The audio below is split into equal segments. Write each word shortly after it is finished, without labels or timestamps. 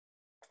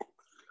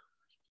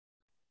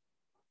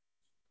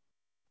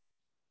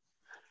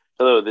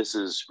Hello, this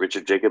is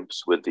Richard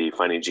Jacobs with the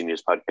Finding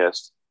Genius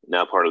podcast,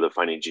 now part of the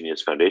Finding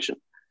Genius Foundation.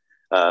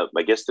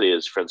 My guest today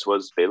is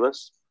Françoise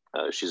Baylis.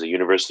 She's a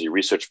university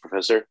research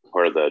professor,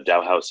 part of the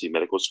Dalhousie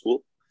Medical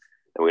School.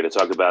 And we're going to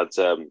talk about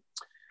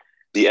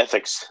the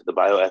ethics, the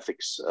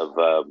bioethics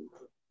of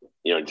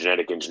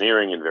genetic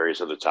engineering and various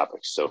other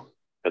topics. So,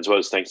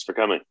 Françoise, thanks for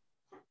coming.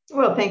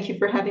 Well, thank you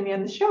for having me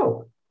on the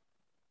show.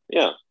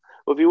 Yeah.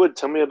 Well, if you would,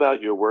 tell me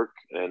about your work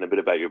and a bit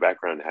about your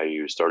background, how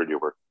you started your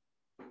work.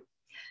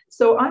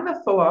 So I'm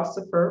a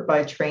philosopher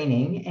by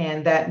training,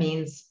 and that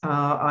means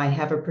I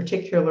have a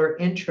particular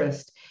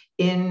interest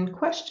in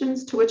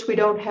questions to which we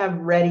don't have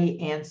ready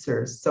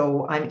answers.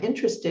 So I'm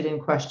interested in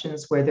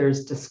questions where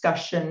there's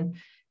discussion,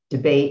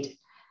 debate,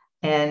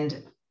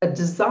 and a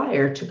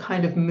desire to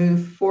kind of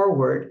move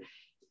forward,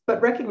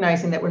 but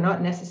recognizing that we're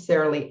not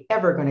necessarily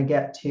ever going to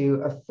get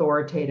to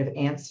authoritative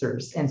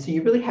answers. And so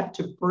you really have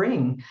to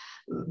bring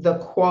the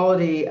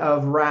quality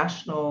of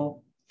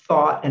rational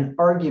thought and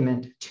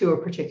argument to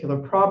a particular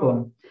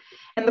problem.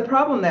 And the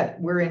problem that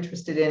we're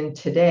interested in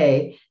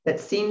today, that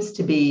seems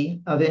to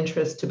be of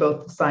interest to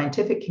both the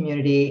scientific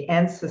community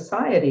and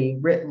society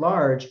writ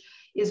large,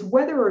 is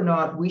whether or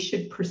not we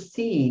should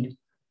proceed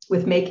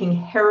with making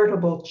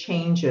heritable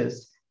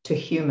changes to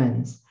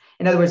humans.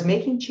 In other words,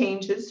 making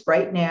changes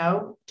right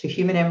now to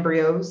human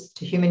embryos,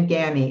 to human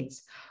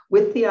gametes,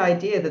 with the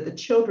idea that the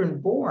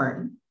children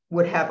born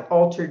would have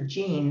altered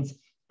genes,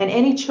 and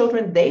any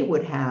children they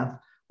would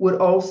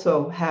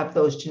also have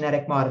those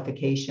genetic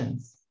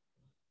modifications.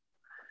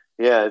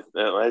 Yeah,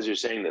 as you're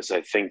saying this, I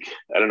think,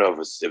 I don't know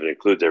if it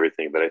includes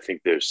everything, but I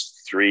think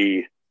there's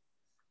three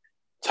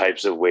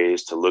types of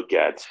ways to look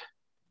at,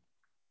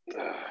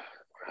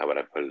 how would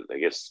I put it? I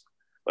guess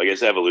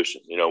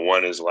evolution.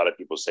 One is a lot of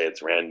people say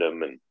it's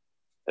random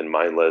and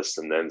mindless.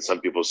 And then some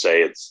people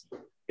say it's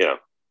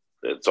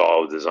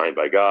all designed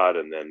by God.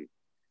 And then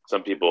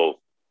some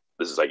people,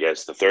 this is, I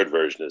guess, the third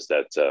version is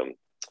that,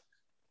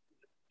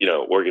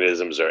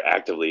 organisms are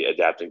actively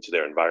adapting to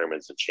their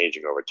environments and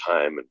changing over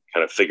time and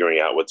kind of figuring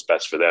out what's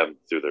best for them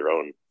through their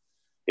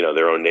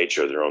own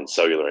nature, their own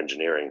cellular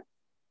engineering.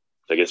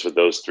 So I guess with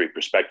those three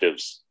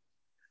perspectives,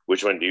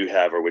 which one do you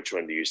have, or which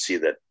one do you see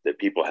that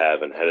people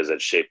have, and how does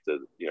that shape the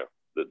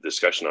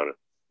discussion on it?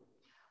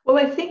 Well,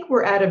 I think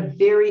we're at a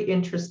very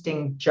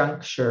interesting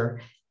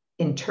juncture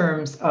in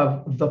terms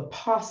of the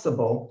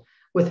possible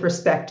with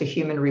respect to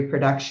human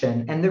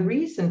reproduction. And the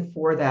reason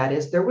for that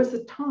is there was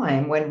a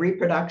time when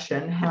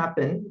reproduction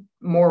happened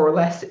more or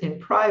less in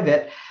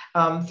private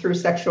through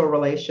sexual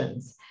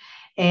relations.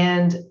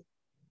 And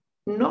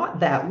not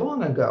that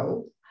long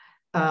ago,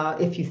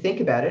 if you think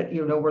about it,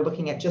 we're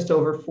looking at just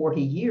over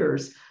 40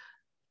 years,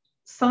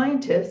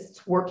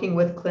 scientists working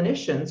with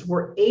clinicians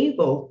were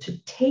able to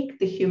take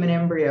the human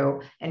embryo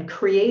and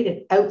create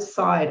it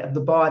outside of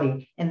the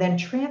body and then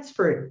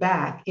transfer it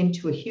back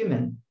into a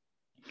human.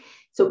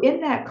 So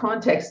in that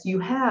context, you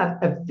have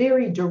a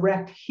very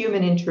direct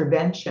human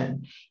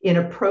intervention in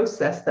a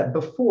process that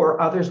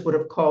before others would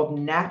have called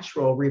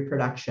natural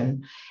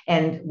reproduction.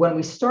 And when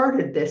we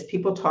started this,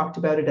 people talked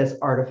about it as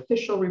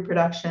artificial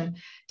reproduction.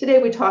 Today,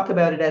 we talk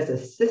about it as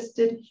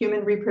assisted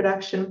human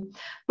reproduction.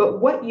 But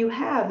what you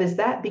have is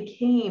that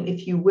became,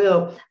 if you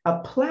will, a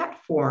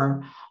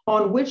platform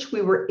on which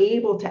we were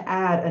able to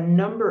add a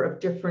number of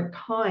different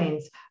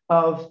kinds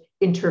of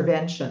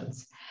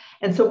interventions.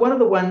 And so one of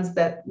the ones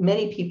that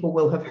many people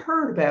will have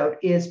heard about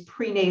is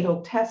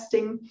prenatal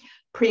testing,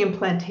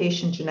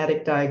 pre-implantation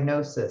genetic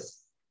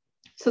diagnosis.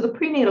 So the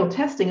prenatal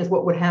testing is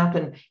what would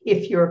happen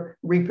if you're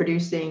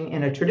reproducing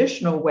in a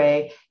traditional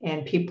way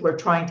and people are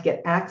trying to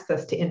get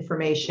access to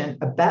information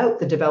about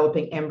the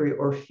developing embryo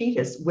or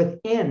fetus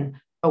within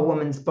a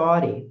woman's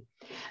body.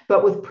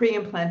 But with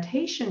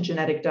pre-implantation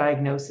genetic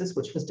diagnosis,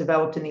 which was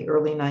developed in the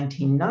early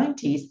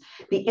 1990s,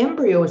 the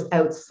embryo is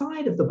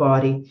outside of the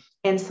body,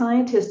 and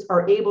scientists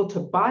are able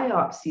to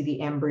biopsy the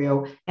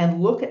embryo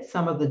and look at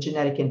some of the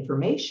genetic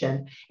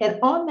information, and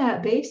on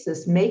that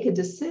basis, make a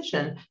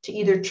decision to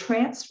either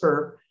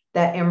transfer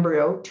that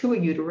embryo to a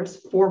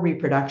uterus for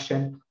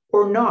reproduction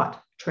or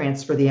not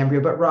transfer the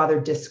embryo, but rather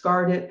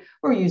discard it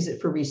or use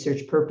it for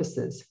research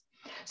purposes.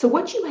 So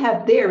what you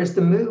have there is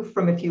the move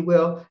from, if you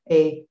will,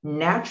 a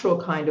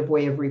natural kind of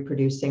way of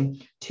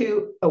reproducing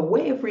to a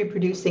way of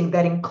reproducing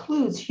that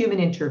includes human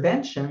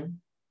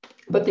intervention.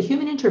 But the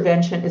human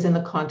intervention is in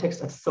the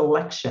context of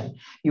selection.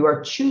 You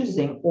are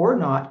choosing or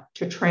not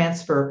to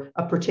transfer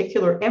a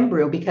particular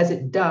embryo because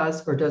it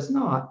does or does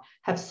not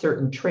have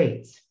certain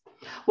traits.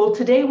 Well,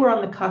 today we're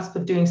on the cusp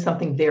of doing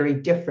something very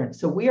different.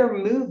 So we are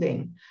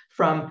moving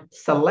from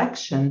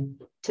selection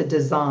to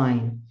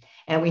design.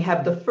 And we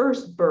have the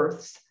first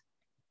births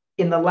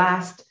in the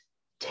last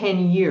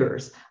 10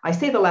 years. I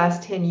say the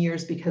last 10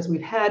 years because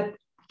we've had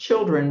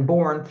children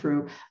born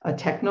through a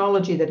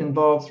technology that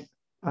involves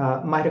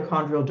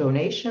mitochondrial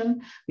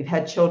donation. We've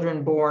had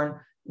children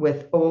born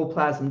with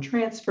ooplasm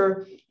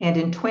transfer. And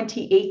in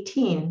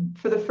 2018,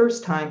 for the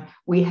first time,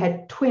 we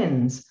had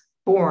twins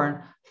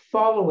born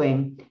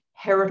following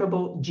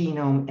heritable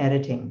genome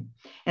editing.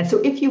 And so,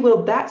 if you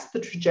will, that's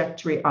the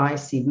trajectory I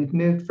see. We've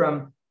moved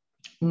from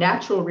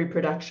natural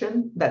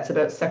reproduction, that's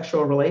about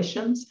sexual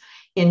relations,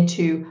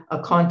 into a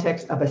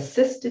context of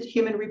assisted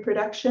human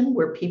reproduction,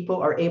 where people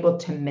are able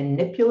to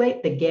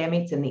manipulate the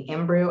gametes in the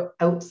embryo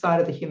outside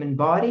of the human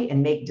body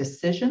and make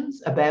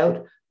decisions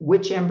about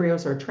which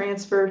embryos are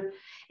transferred.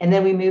 And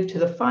then we move to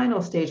the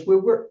final stage where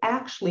we're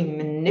actually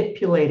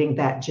manipulating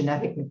that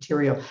genetic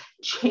material,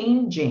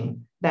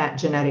 changing that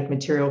genetic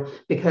material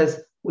because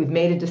we've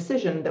made a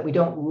decision that we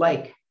don't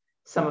like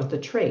some of the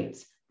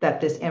traits that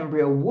this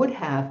embryo would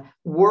have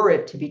were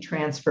it to be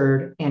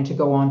transferred and to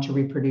go on to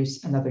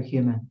reproduce another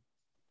human.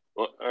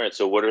 Well, all right.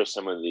 So what are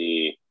some of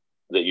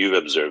that you've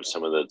observed,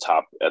 some of the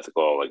top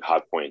ethical, like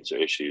hot points or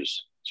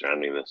issues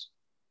surrounding this?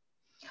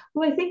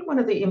 Well, I think one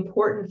of the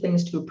important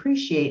things to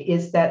appreciate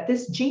is that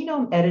this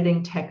genome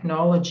editing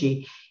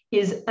technology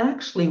is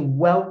actually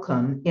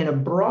welcome in a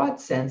broad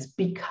sense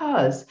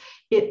because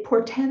it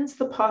portends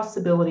the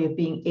possibility of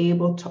being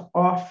able to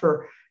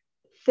offer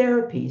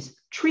therapies,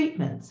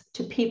 treatments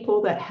to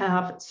people that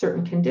have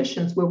certain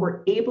conditions where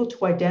we're able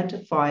to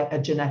identify a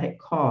genetic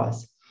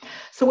cause.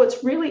 So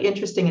what's really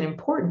interesting and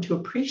important to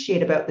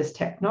appreciate about this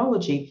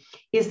technology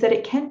is that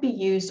it can be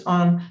used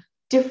on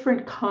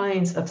different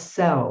kinds of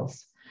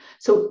cells.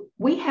 So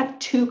we have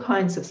two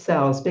kinds of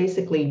cells,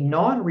 basically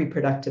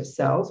non-reproductive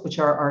cells, which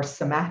are our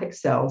somatic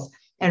cells,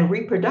 and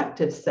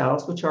reproductive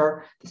cells, which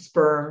are the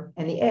sperm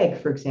and the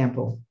egg, for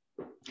example.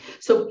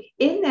 So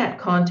in that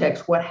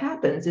context, what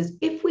happens is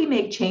if we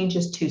make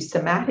changes to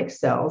somatic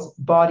cells,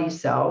 body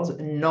cells,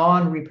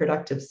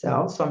 non-reproductive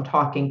cells, so I'm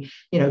talking,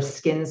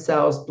 skin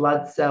cells,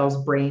 blood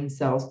cells, brain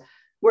cells,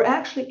 we're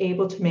actually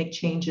able to make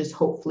changes,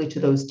 hopefully, to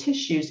those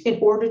tissues in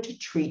order to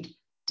treat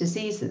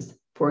diseases.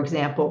 For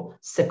example,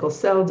 sickle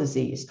cell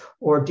disease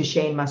or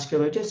Duchenne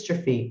muscular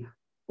dystrophy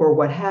or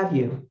what have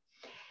you.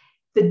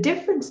 The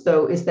difference,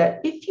 though, is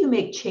that if you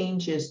make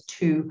changes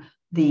to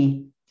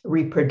the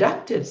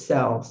reproductive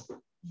cells,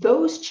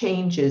 those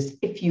changes,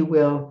 if you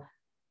will,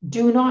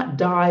 do not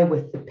die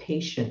with the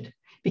patient.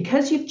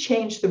 Because you've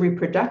changed the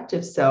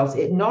reproductive cells,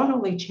 it not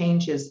only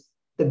changes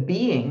the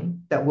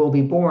being that will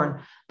be born,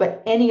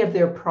 but any of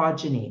their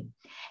progeny.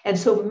 And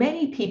so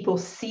many people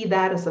see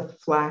that as a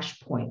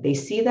flashpoint. They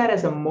see that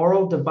as a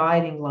moral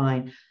dividing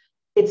line.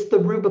 It's the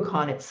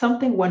Rubicon. It's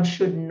something one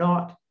should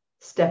not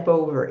step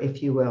over,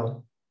 if you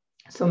will.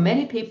 So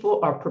many people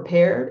are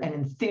prepared and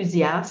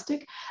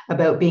enthusiastic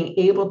about being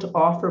able to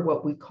offer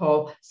what we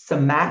call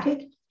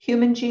somatic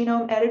human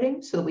genome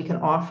editing, so that we can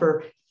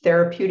offer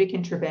therapeutic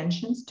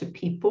interventions to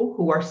people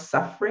who are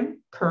suffering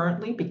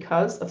currently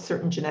because of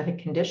certain genetic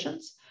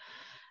conditions.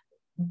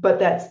 But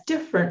that's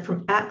different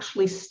from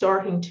actually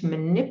starting to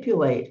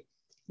manipulate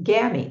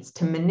gametes,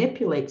 to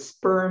manipulate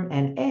sperm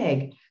and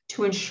egg,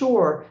 to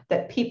ensure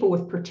that people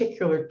with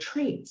particular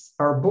traits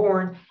are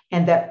born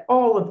and that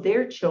all of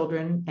their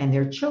children and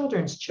their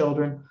children's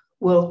children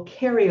will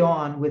carry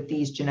on with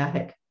these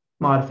genetic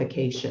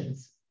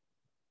modifications.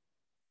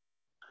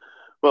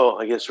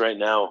 Well, I guess right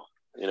now,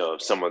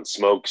 if someone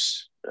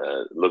smokes,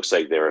 looks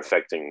like they're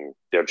affecting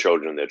their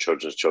children, their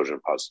children's children,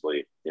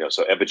 possibly,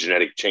 so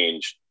epigenetic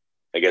change,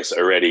 I guess,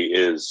 already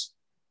is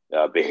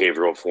a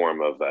behavioral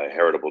form of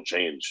heritable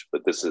change.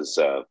 But this is,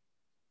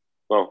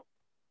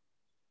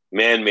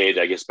 man-made,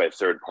 I guess, by a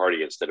third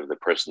party instead of the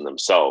person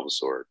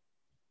themselves, or,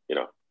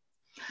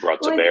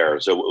 brought to bear.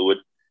 So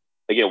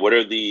what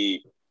are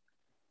the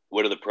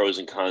pros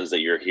and cons that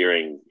you're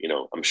hearing?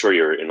 I'm sure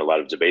you're in a lot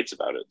of debates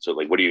about it. So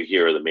what do you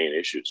hear are the main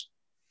issues?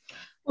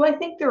 Well, I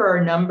think there are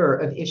a number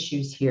of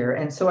issues here.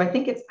 And so I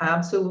think it's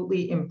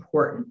absolutely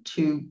important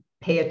to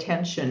pay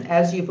attention,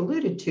 as you've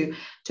alluded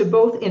to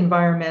both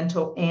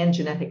environmental and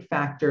genetic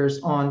factors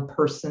on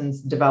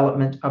persons'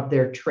 development of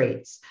their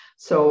traits.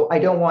 So I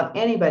don't want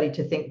anybody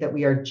to think that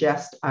we are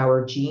just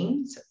our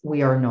genes.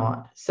 We are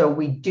not. So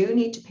we do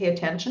need to pay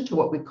attention to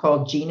what we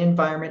call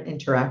gene-environment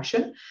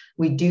interaction.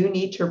 We do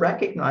need to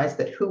recognize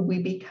that who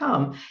we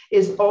become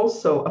is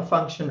also a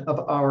function of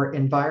our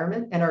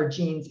environment and our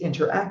genes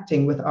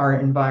interacting with our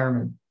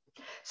environment.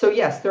 So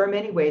yes, there are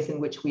many ways in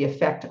which we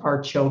affect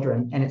our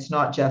children, and it's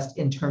not just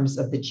in terms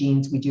of the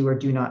genes we do or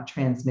do not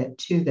transmit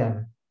to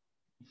them.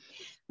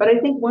 But I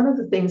think one of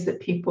the things that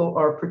people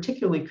are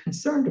particularly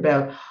concerned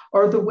about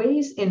are the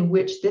ways in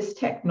which this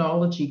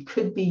technology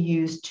could be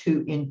used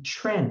to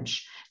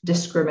entrench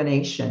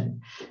discrimination,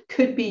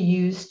 could be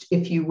used,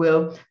 if you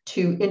will,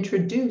 to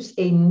introduce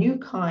a new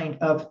kind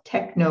of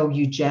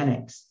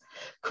techno-eugenics,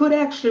 could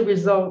actually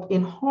result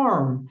in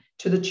harm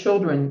to the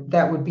children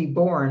that would be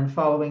born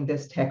following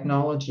this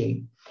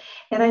technology.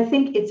 And I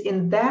think it's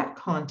in that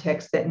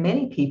context that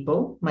many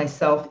people,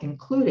 myself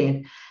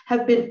included,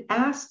 have been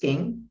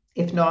asking,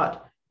 if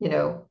not,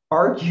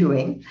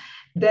 arguing,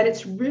 that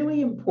it's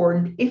really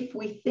important, if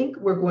we think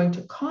we're going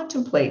to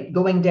contemplate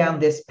going down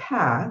this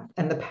path,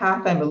 and the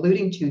path I'm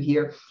alluding to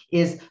here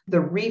is the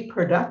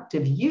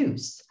reproductive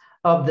use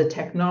of the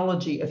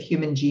technology of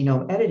human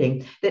genome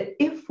editing,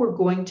 that if we're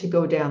going to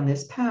go down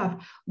this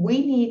path,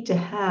 we need to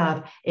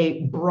have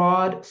a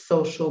broad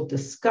social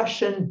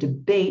discussion,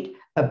 debate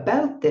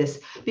about this,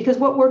 because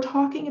what we're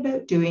talking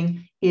about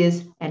doing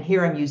is, and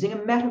here I'm using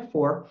a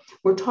metaphor,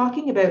 we're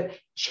talking about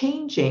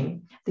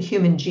changing the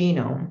human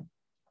genome.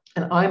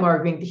 And I'm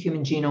arguing the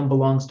human genome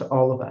belongs to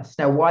all of us.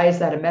 Now, why is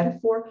that a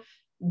metaphor?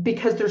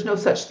 Because there's no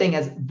such thing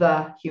as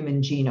the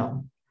human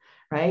genome,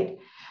 right?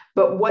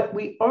 But what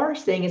we are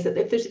saying is that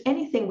if there's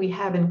anything we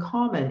have in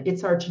common,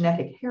 it's our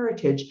genetic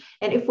heritage.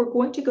 And if we're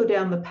going to go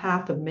down the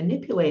path of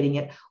manipulating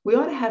it, we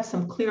ought to have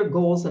some clear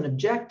goals and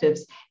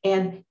objectives.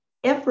 And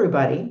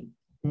everybody,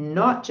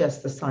 not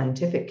just the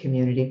scientific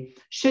community,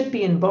 should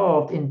be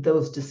involved in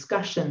those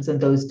discussions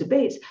and those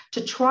debates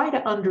to try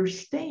to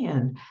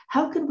understand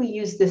how can we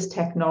use this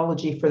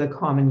technology for the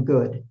common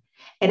good.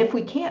 And if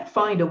we can't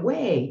find a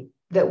way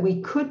that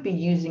we could be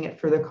using it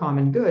for the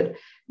common good,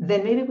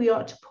 then maybe we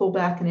ought to pull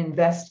back and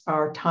invest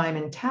our time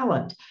and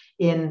talent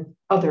in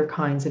other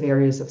kinds of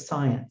areas of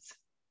science.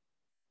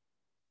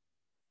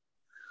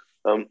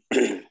 What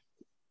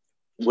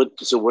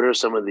are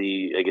some of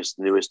the, I guess,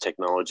 newest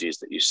technologies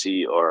that you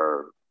see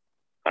are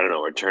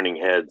turning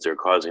heads or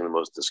causing the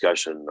most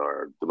discussion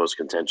or the most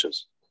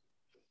contentious?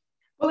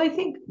 Well, I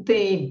think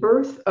the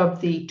birth of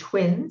the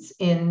twins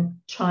in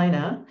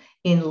China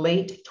in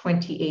late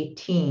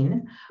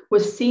 2018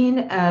 was seen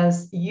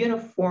as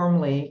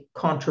uniformly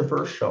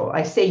controversial.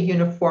 I say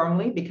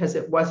uniformly because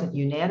it wasn't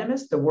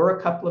unanimous. There were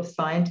a couple of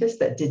scientists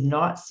that did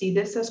not see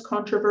this as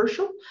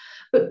controversial.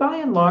 But by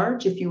and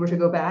large, if you were to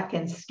go back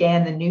and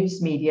scan the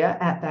news media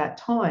at that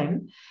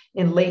time,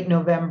 in late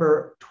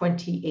November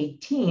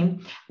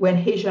 2018, when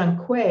He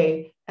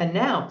Jiankui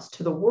announced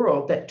to the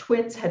world that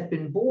twins had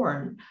been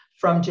born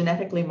from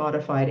genetically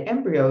modified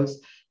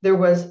embryos, there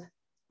was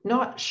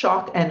not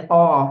shock and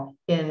awe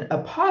in a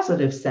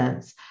positive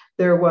sense.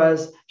 There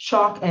was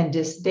shock and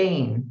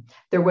disdain.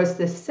 There was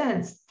this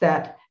sense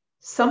that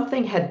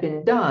something had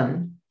been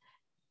done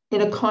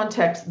in a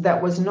context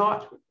that was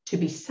not to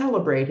be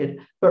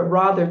celebrated, but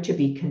rather to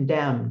be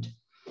condemned.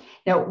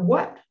 Now,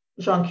 what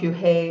Jiankui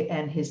He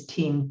and his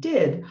team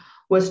did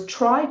was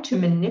try to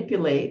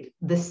manipulate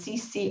the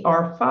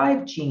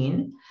CCR5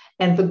 gene,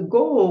 and the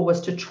goal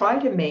was to try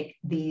to make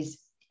these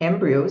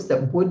embryos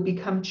that would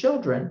become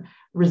children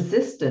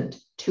resistant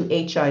to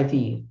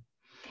HIV.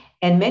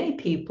 And many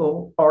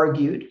people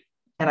argued,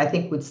 and I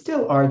think would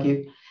still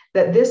argue,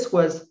 that this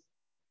was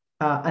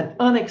an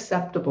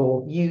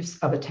unacceptable use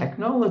of a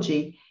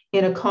technology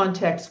in a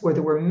context where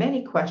there were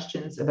many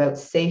questions about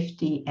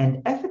safety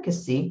and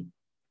efficacy,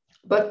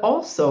 but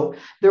also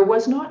there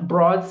was not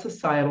broad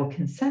societal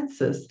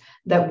consensus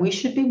that we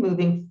should be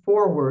moving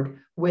forward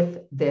with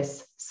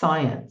this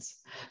science.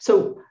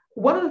 So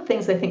one of the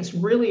things I think is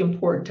really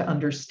important to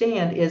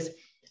understand is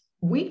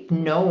we've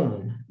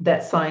known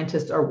that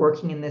scientists are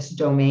working in this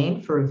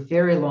domain for a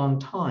very long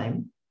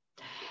time.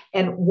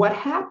 And what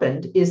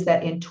happened is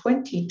that in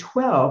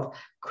 2012,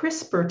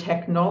 CRISPR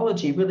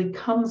technology really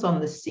comes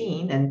on the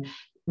scene, and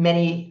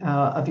many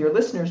of your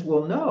listeners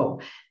will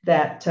know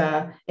that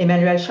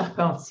Emmanuelle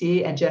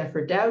Charpentier and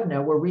Jennifer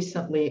Doudna were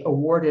recently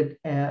awarded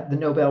the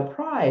Nobel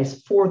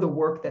Prize for the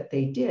work that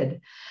they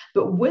did.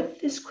 But with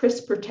this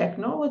CRISPR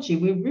technology,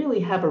 we really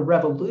have a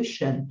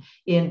revolution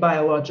in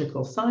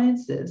biological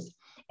sciences.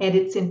 And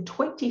it's in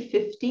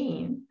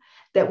 2015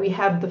 that we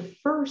have the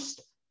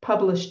first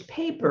published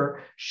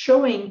paper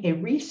showing a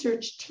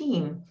research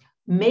team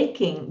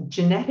making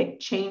genetic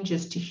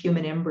changes to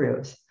human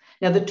embryos.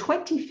 Now, the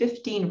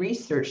 2015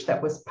 research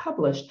that was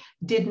published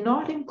did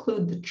not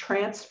include the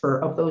transfer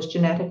of those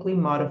genetically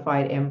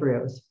modified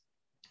embryos.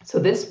 So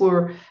this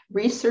were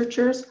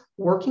researchers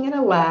working in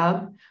a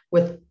lab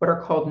with what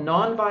are called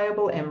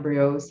non-viable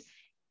embryos,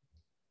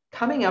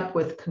 coming up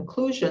with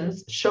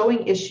conclusions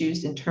showing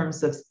issues in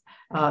terms of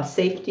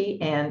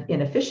safety and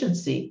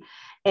inefficiency.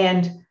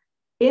 And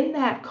in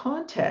that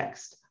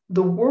context,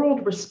 the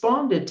world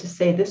responded to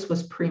say this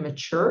was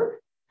premature.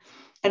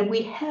 And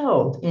we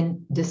held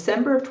in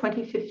December of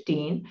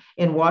 2015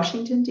 in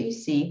Washington,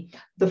 D.C.,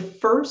 the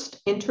first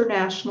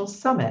international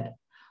summit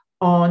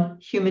on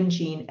human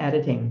gene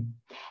editing.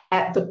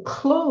 At the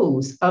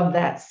close of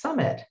that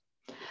summit,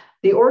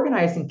 the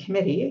organizing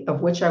committee,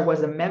 of which I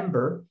was a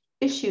member,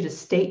 issued a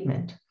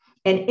statement.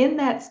 And in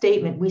that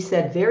statement, we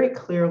said very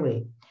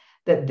clearly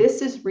that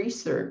this is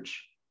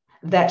research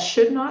that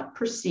should not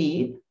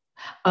proceed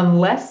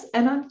unless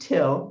and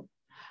until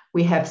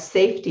we have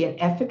safety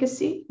and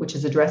efficacy, which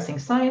is addressing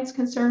science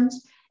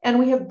concerns, and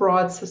we have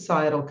broad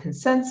societal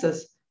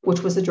consensus,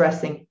 which was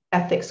addressing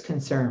ethics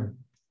concern.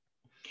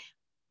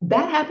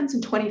 That happens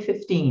in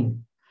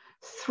 2015.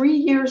 3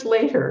 years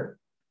later,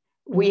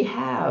 we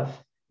have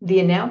the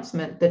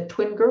announcement that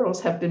twin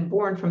girls have been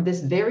born from this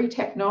very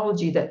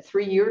technology that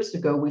 3 years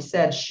ago we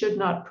said should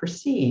not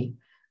proceed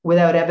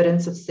without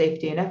evidence of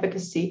safety and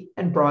efficacy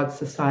and broad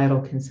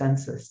societal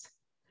consensus.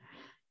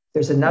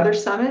 There's another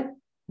summit,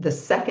 the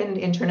second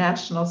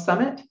international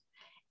summit.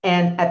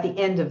 And at the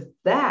end of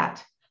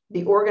that,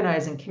 the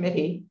organizing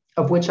committee,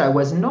 of which I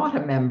was not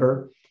a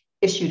member,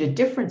 issued a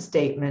different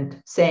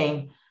statement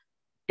saying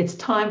it's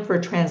time for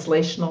a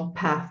translational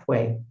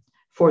pathway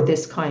for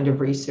this kind of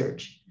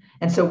research.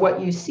 And so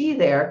what you see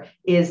there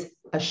is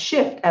a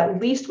shift, at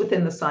least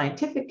within the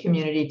scientific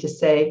community, to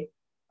say,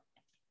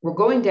 we're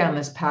going down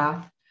this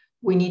path,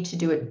 we need to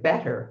do it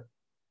better.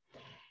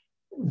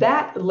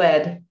 That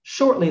led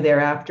shortly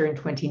thereafter in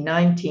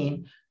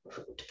 2019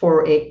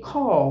 for a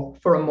call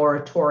for a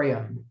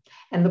moratorium.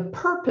 And the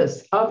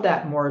purpose of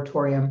that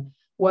moratorium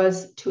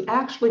was to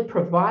actually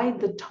provide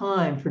the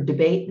time for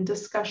debate and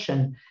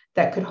discussion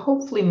that could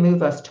hopefully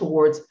move us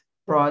towards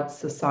broad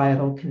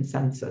societal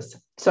consensus.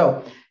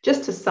 So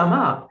just to sum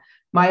up,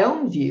 my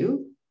own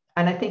view,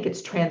 and I think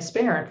it's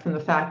transparent from the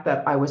fact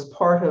that I was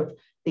part of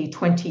the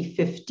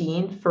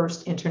 2015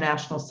 First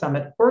International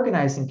Summit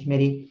Organizing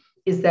Committee,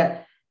 is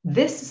that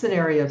this is an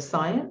area of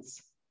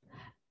science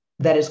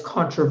that is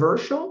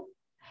controversial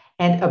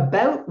and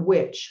about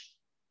which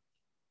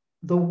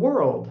the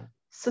world,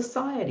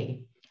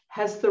 society,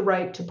 has the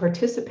right to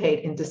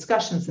participate in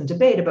discussions and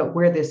debate about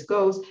where this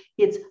goes.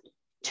 It's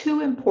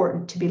too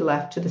important to be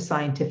left to the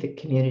scientific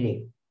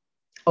community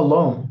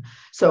alone.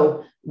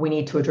 So we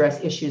need to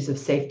address issues of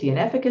safety and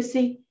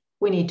efficacy.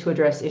 We need to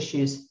address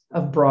issues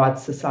of broad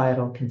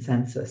societal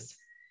consensus.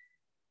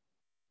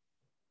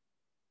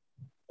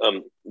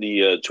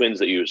 The twins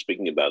that you were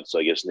speaking about, so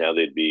I guess now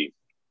they'd be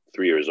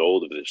 3 years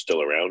old if they're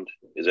still around.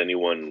 Is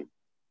anyone,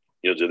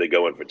 do they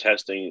go in for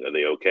testing? Are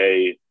they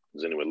okay?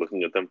 Is anyone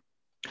looking at them?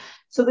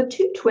 So the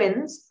two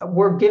twins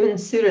were given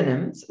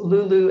pseudonyms,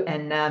 Lulu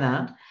and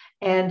Nana.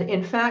 And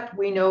in fact,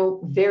 we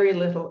know very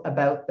little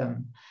about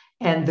them.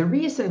 And the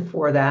reason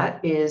for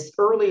that is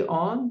early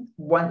on,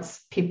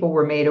 once people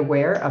were made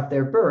aware of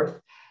their birth,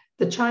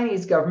 the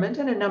Chinese government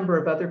and a number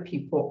of other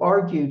people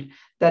argued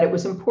that it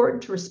was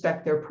important to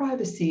respect their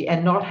privacy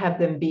and not have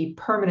them be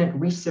permanent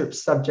research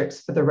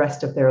subjects for the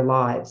rest of their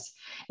lives.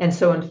 And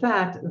so, in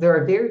fact, there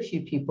are very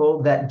few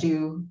people that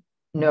do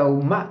know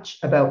much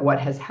about what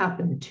has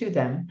happened to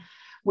them.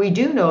 We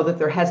do know that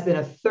there has been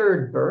a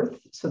third birth.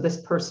 So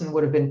this person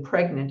would have been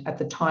pregnant at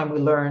the time we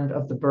learned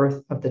of the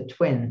birth of the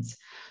twins.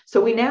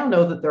 So we now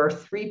know that there are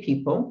 3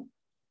 people.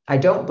 I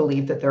don't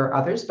believe that there are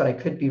others, but I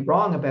could be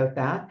wrong about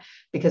that,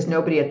 because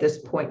nobody at this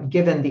point,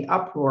 given the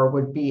uproar,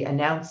 would be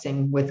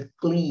announcing with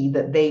glee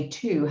that they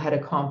too had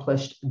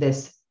accomplished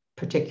this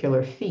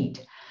particular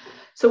feat.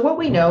 So what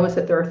we know is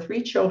that there are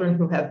 3 children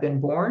who have been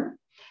born.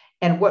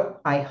 And what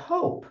I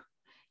hope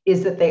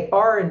is that they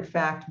are in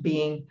fact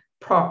being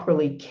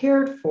properly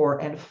cared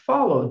for and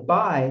followed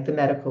by the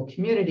medical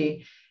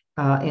community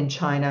in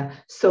China,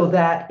 so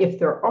that if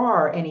there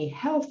are any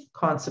health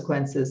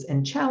consequences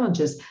and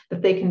challenges,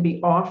 that they can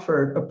be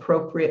offered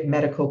appropriate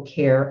medical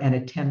care and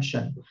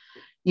attention.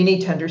 You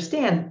need to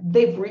understand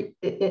they've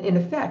in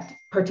effect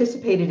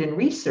participated in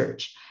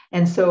research,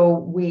 and so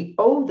we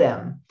owe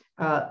them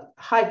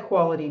high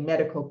quality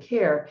medical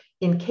care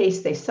in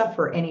case they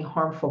suffer any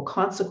harmful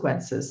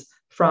consequences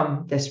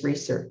from this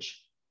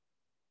research.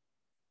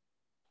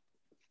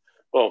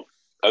 Well,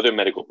 other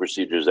medical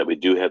procedures that we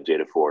do have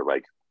data for,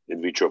 like in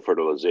vitro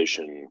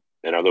fertilization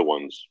and other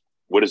ones,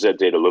 what does that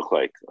data look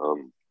like?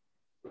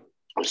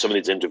 Are some of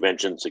these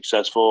interventions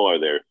successful? Are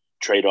there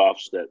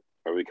trade-offs that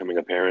are becoming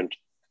apparent?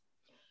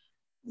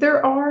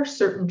 There are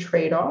certain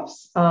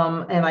trade-offs,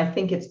 and I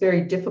think it's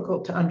very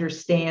difficult to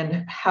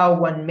understand how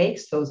one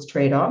makes those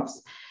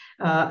trade-offs.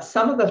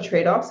 Some of the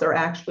trade-offs are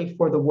actually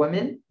for the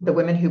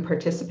women who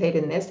participate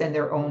in this and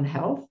their own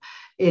health.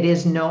 It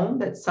is known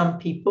that some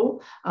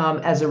people,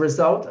 as a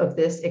result of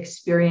this,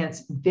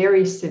 experience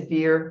very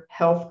severe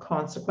health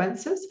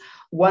consequences.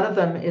 One of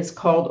them is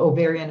called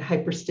ovarian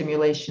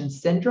hyperstimulation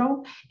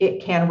syndrome.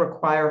 It can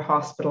require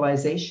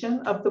hospitalization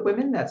of the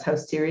women. That's how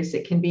serious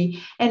it can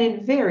be. And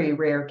in very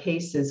rare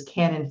cases,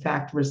 can in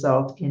fact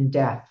result in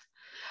death.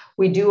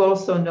 We do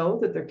also know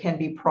that there can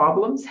be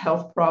problems,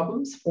 health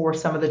problems, for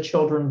some of the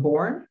children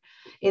born.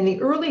 In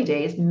the early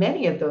days,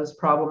 many of those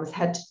problems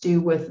had to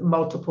do with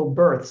multiple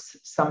births.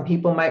 Some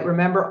people might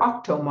remember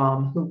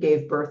Octomom, who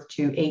gave birth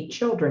to 8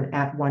 children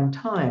at one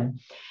time.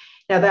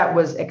 Now, that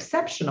was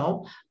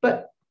exceptional,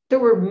 but there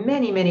were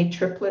many, many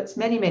triplets,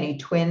 many, many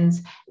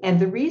twins. And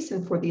the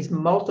reason for these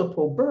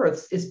multiple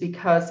births is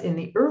because in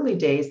the early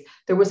days,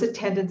 there was a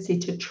tendency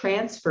to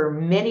transfer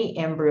many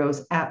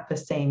embryos at the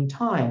same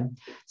time.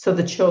 So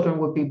the children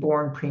would be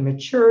born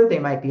premature, they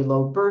might be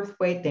low birth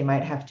weight, they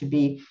might have to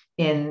be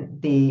in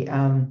the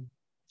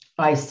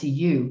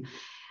ICU.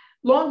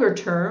 Longer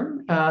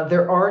term,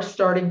 there are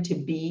starting to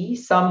be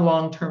some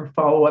long-term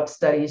follow-up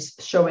studies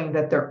showing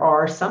that there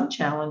are some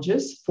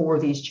challenges for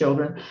these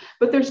children,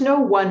 but there's no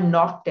one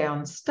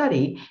knockdown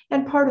study.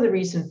 And part of the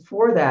reason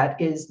for that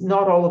is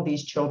not all of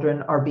these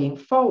children are being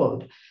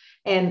followed.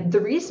 And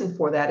the reason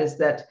for that is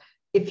that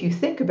if you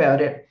think about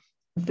it,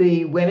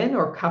 the women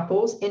or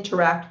couples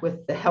interact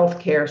with the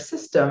healthcare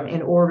system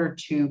in order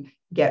to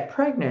get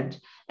pregnant.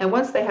 And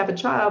once they have a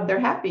child, they're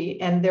happy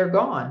and they're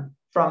gone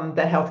from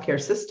the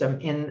healthcare system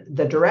in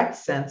the direct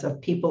sense of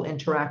people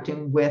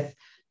interacting with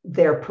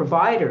their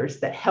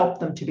providers that help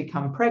them to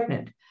become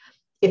pregnant.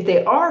 If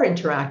they are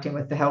interacting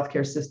with the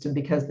healthcare system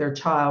because their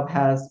child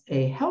has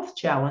a health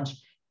challenge,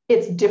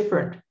 it's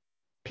different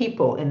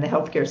people in the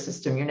healthcare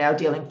system. You're now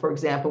dealing, for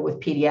example, with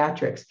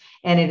pediatrics.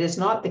 And it is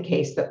not the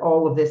case that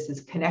all of this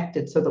is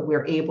connected so that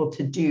we're able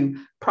to do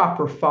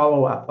proper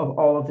follow-up of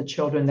all of the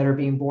children that are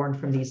being born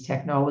from these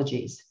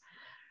technologies.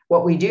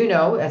 What we do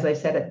know, as I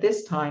said at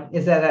this time,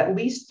 is that at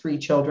least 3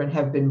 children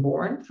have been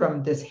born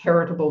from this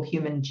heritable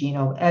human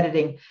genome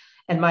editing.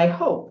 And my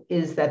hope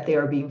is that they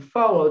are being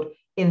followed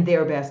in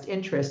their best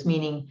interest,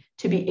 meaning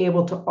to be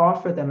able to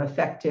offer them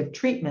effective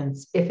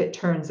treatments if it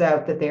turns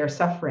out that they are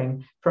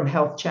suffering from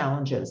health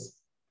challenges.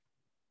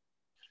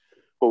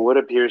 Well, what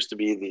appears to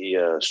be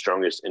the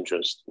strongest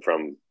interest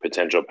from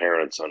potential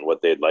parents on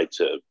what they'd like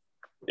to,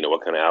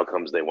 what kind of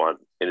outcomes they want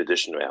in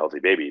addition to a healthy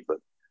baby, but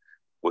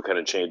what kind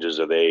of changes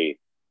are they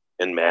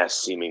en masse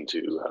seeming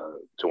to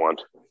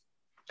want?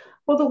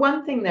 Well, the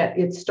one thing that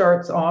it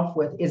starts off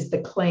with is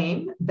the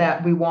claim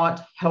that we want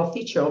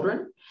healthy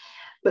children.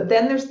 But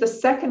then there's the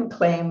second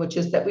claim, which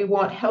is that we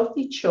want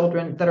healthy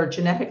children that are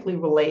genetically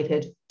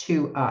related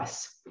to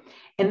us.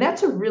 And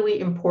that's a really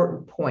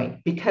important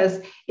point,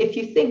 because if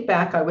you think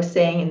back, I was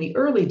saying in the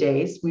early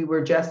days, we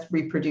were just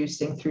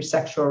reproducing through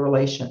sexual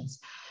relations.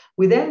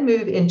 We then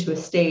move into a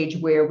stage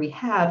where we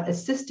have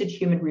assisted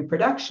human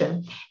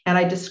reproduction. And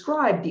I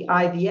described the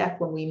IVF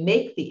when we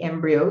make the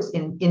embryos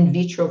in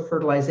vitro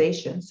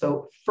fertilization,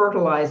 so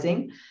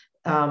fertilizing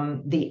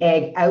the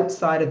egg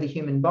outside of the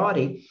human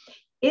body.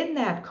 In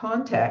that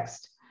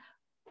context,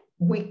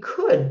 we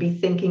could be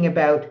thinking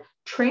about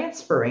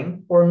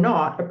transferring or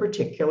not a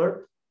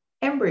particular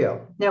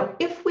embryo. Now,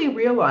 if we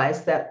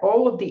realize that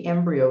all of the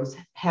embryos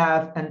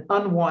have an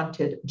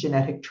unwanted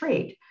genetic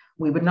trait,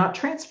 we would not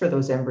transfer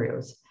those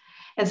embryos.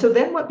 And so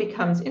then what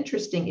becomes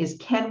interesting is,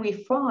 can we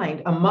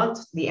find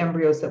amongst the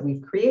embryos that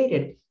we've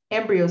created,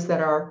 embryos that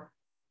are,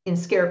 in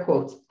scare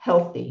quotes,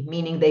 healthy,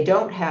 meaning they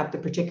don't have the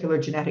particular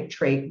genetic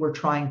trait we're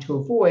trying to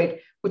avoid,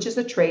 which is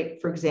a trait,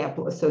 for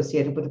example,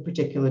 associated with a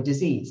particular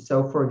disease.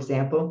 So, for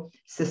example,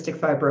 cystic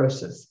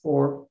fibrosis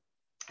or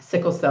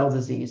sickle cell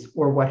disease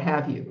or what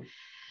have you.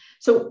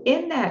 So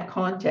in that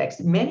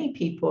context, many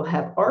people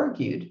have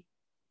argued,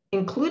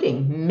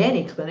 including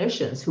many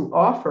clinicians who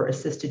offer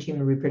assisted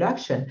human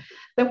reproduction,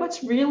 that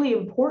what's really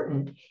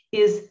important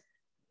is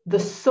the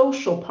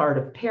social part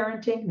of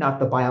parenting, not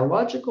the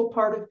biological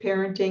part of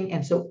parenting.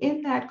 And so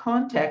in that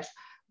context,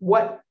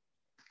 what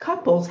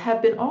couples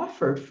have been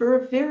offered for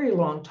a very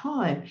long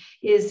time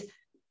is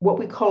what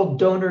we call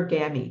donor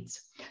gametes.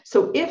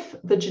 So if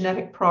the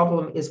genetic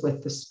problem is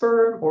with the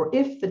sperm, or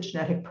if the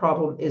genetic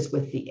problem is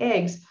with the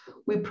eggs,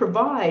 we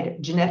provide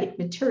genetic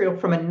material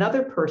from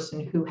another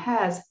person who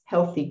has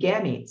healthy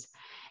gametes.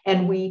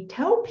 And we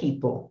tell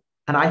people,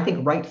 and I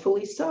think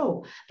rightfully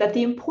so, that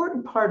the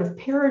important part of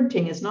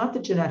parenting is not the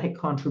genetic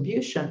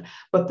contribution,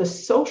 but the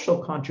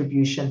social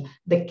contribution,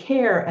 the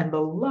care and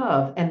the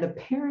love and the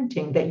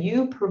parenting that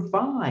you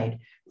provide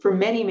for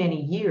many,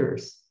 many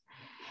years.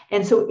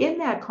 And so in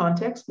that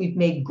context, we've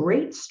made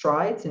great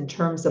strides in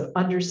terms of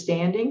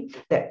understanding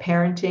that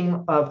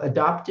parenting of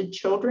adopted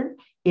children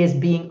is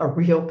being a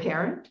real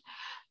parent.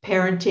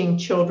 Parenting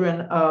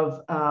children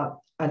of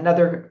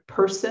another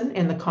person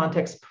in the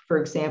context, for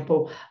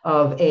example,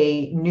 of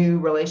a new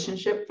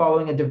relationship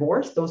following a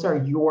divorce, those are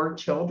your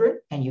children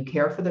and you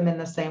care for them in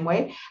the same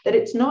way. That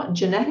it's not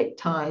genetic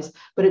ties,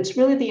 but it's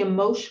really the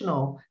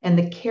emotional and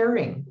the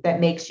caring that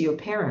makes you a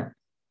parent.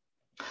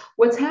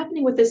 What's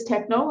happening with this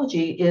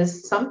technology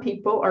is some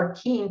people are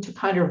keen to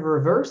kind of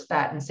reverse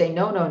that and say,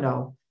 no, no,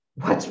 no.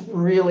 What's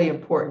really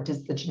important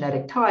is the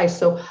genetic tie.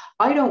 So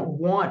I don't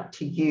want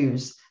to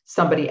use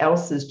somebody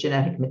else's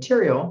genetic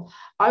material.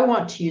 I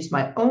want to use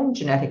my own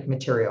genetic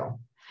material.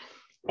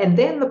 And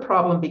then the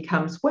problem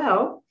becomes,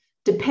 well,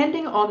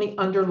 depending on the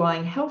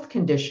underlying health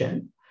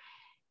condition,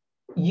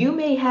 you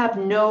may have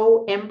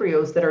no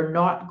embryos that are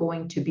not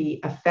going to be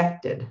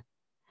affected.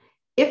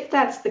 If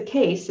that's the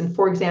case, and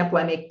for example,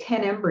 I make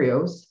 10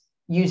 embryos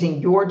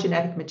using your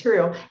genetic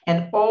material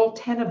and all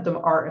 10 of them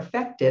are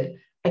affected,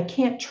 I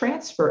can't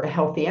transfer a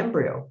healthy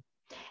embryo.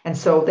 And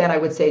so then I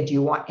would say, do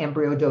you want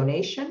embryo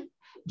donation?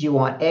 Do you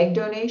want egg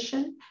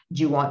donation?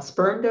 Do you want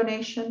sperm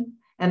donation?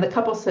 And the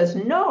couple says,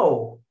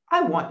 no,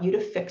 I want you to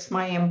fix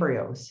my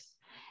embryos.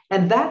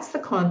 And that's the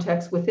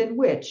context within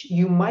which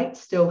you might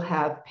still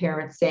have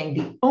parents saying,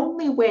 the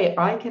only way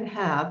I can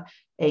have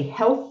a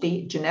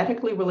healthy,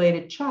 genetically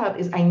related child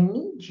is I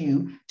need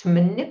you to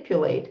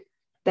manipulate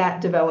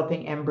that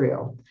developing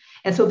embryo.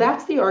 And so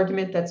that's the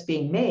argument that's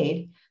being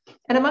made.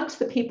 And amongst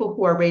the people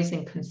who are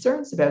raising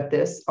concerns about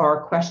this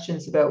are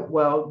questions about,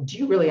 well, do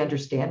you really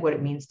understand what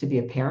it means to be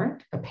a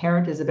parent? A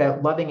parent is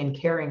about loving and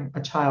caring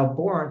a child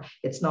born.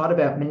 It's not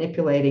about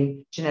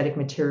manipulating genetic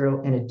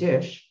material in a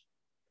dish.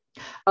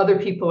 Other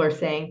people are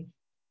saying,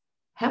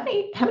 how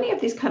many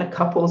of these kind of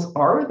couples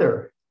are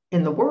there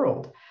in the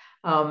world?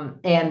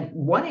 And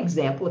one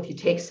example, if you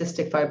take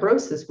cystic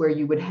fibrosis, where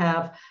you would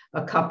have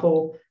a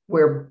couple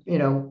where,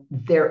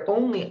 their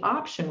only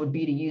option would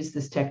be to use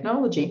this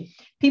technology,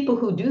 people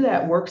who do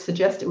that work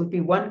suggest it would be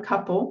one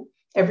couple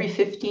every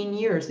 15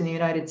 years in the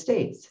United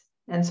States.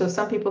 And so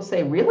some people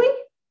say, really?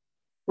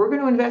 We're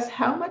going to invest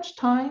how much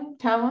time,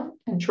 talent,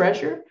 and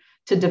treasure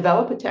to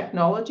develop a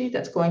technology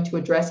that's going to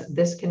address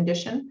this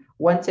condition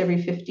once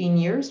every 15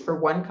 years for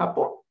one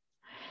couple?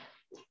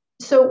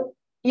 So,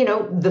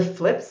 the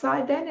flip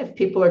side then, if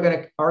people are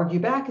going to argue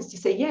back, is to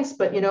say, yes,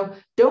 but,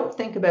 don't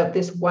think about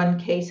this one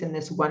case and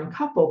this one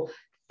couple.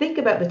 Think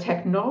about the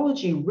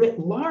technology writ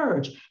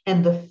large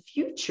and the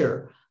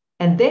future.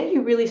 And then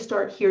you really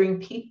start hearing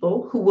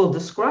people who will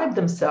describe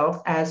themselves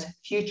as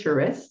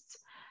futurists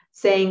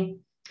saying,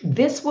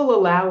 this will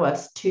allow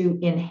us to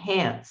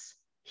enhance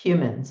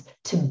humans,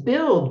 to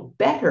build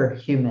better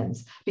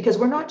humans, because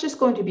we're not just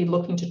going to be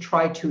looking to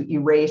try to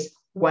erase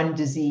one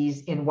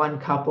disease in one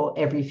couple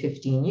every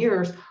 15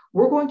 years.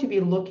 We're going to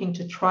be looking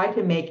to try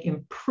to make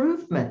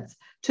improvements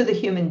to the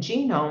human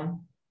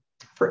genome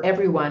for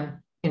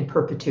everyone in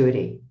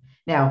perpetuity.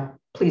 Now,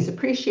 please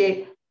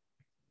appreciate,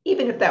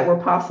 even if that were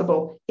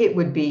possible, it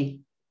would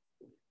be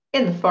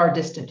in the far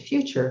distant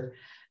future.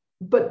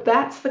 But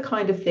that's the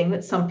kind of thing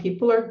that some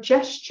people are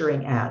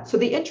gesturing at. So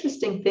the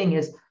interesting thing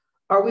is,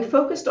 are we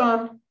focused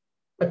on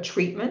a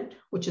treatment,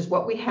 which is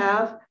what we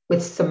have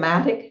with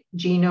somatic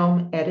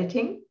genome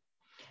editing?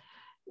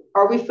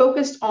 Are we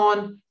focused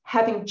on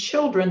having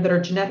children that are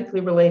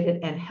genetically related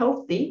and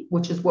healthy,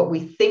 which is what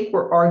we think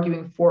we're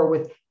arguing for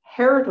with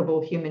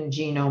heritable human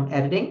genome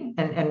editing?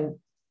 And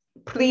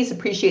please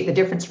appreciate the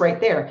difference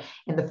right there.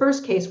 In the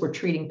first case, we're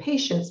treating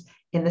patients.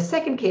 In the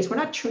second case, we're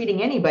not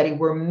treating anybody.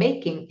 We're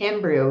making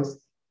embryos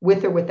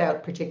with or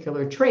without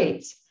particular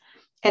traits.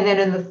 And then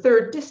in the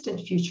third distant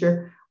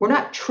future, we're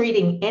not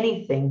treating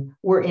anything.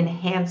 We're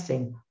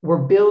enhancing. We're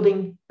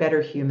building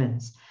better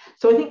humans.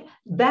 So I think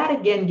that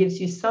again gives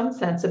you some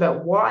sense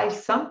about why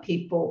some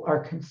people are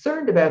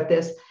concerned about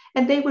this,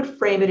 and they would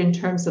frame it in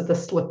terms of the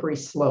slippery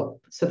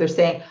slope. So they're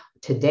saying,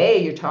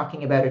 today you're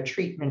talking about a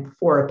treatment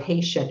for a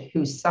patient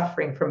who's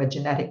suffering from a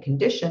genetic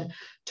condition.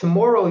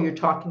 Tomorrow you're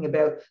talking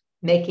about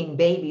making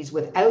babies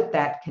without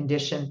that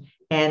condition.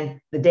 And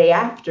the day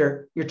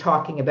after, you're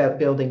talking about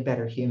building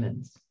better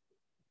humans.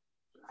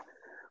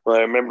 Well,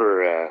 I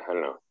remember,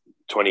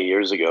 20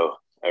 years ago,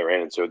 I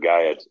ran into a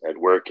guy at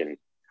work, and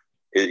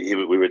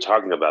we were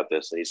talking about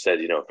this, and he said,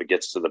 if it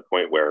gets to the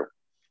point where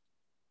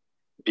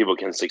people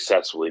can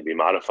successfully be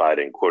modified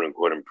and quote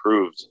unquote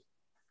improved,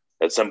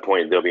 at some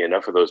point there'll be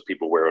enough of those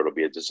people where it'll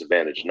be a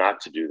disadvantage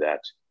not to do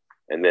that.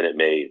 And then it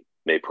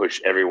may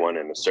push everyone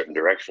in a certain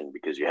direction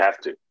because you have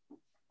to.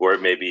 Or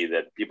it may be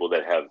that people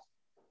that have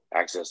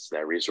access to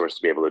that resource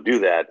to be able to do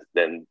that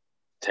then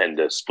tend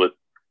to split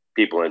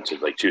people into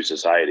like two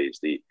societies,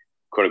 the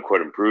quote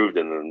unquote improved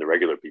and then the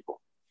regular people.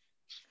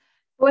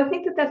 Well, I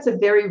think that that's a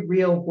very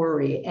real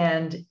worry.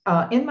 And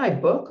in my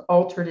book,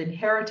 Altered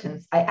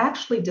Inheritance, I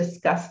actually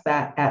discuss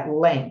that at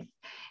length.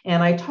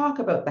 And I talk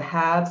about the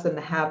haves and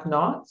the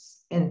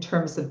have-nots in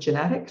terms of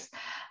genetics.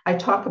 I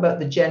talk about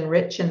the gen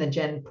rich and the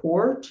gen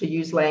poor, to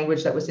use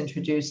language that was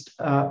introduced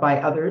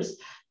by others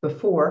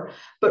before.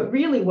 But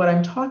really what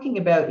I'm talking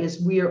about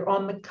is we are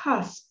on the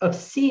cusp of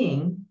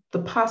seeing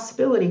the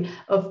possibility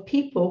of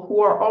people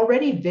who are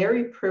already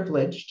very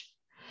privileged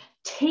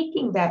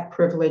taking that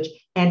privilege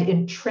and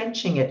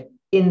entrenching it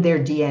in their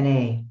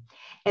DNA.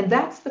 And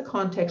that's the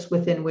context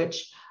within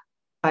which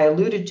I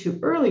alluded to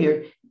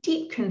earlier,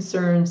 deep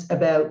concerns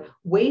about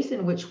ways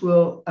in which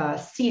we'll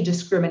see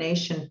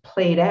discrimination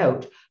played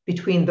out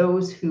between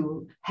those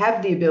who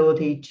have the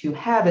ability to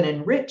have an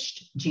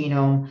enriched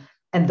genome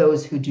and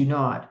those who do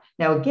not.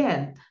 Now,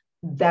 again,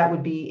 that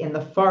would be in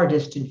the far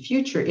distant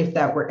future if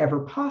that were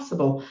ever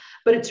possible.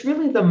 But it's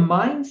really the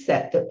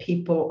mindset that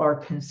people are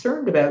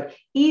concerned about,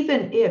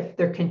 even if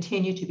there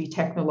continue to be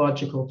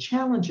technological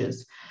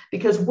challenges.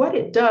 Because what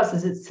it does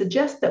is it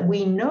suggests that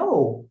we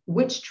know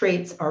which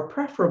traits are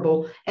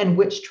preferable and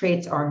which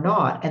traits are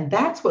not. And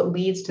that's what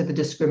leads to the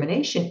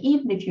discrimination,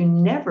 even if you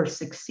never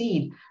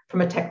succeed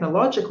from a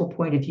technological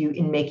point of view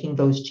in making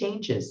those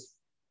changes.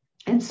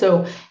 And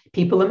so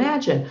people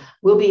imagine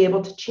we'll be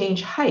able to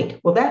change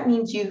height. Well, that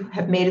means you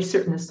have made a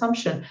certain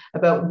assumption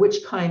about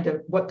which kind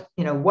of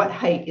what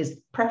height is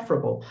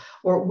preferable.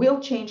 Or we'll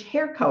change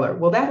hair color.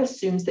 Well, that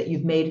assumes that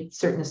you've made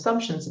certain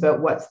assumptions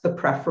about what's the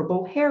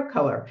preferable hair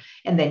color.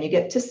 And then you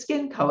get to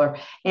skin color.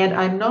 And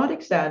I'm not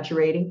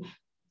exaggerating.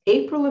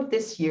 April of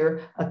this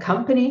year, a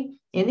company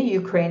in the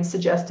Ukraine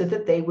suggested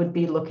that they would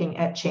be looking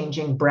at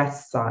changing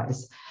breast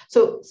size.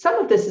 So some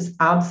of this is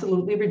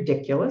absolutely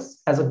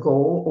ridiculous as a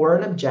goal or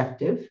an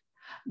objective.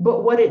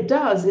 But what it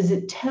does is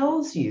it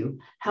tells you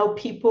how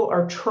people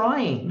are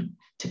trying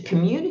to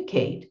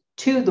communicate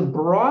to the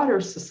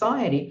broader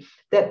society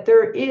that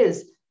there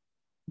is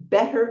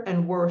better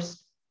and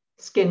worse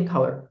skin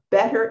color,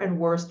 better and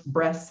worse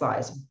breast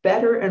size,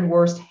 better and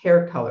worse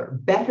hair color,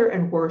 better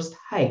and worse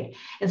height.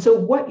 And so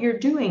what you're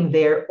doing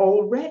there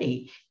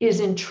already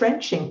is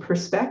entrenching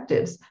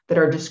perspectives that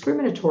are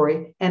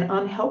discriminatory and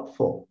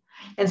unhelpful.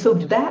 And so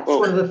that's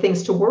one of the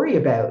things to worry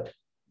about.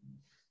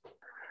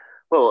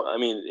 Well, I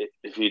mean,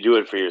 if you do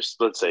it for your,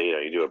 let's say,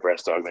 you do a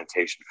breast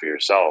augmentation for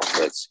yourself,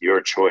 that's your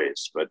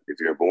choice. But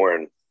if you're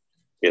born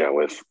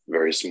with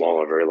very small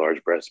or very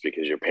large breasts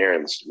because your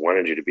parents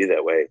wanted you to be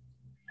that way,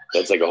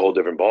 that's like a whole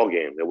different ball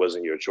game. It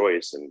wasn't your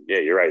choice. And yeah,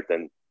 you're right.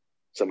 Then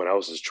someone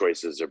else's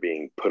choices are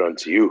being put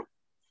onto you.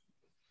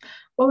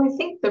 Well, I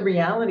think the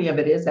reality of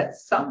it is at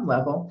some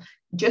level,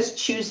 just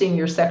choosing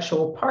your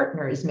sexual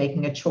partner is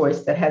making a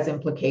choice that has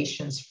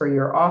implications for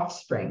your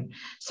offspring.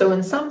 So,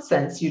 in some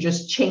sense, you're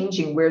just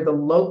changing where the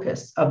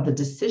locus of the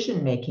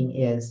decision making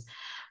is.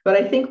 But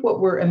I think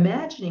what we're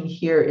imagining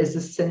here is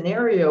a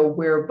scenario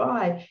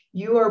whereby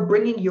you are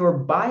bringing your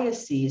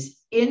biases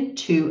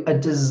into a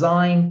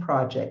design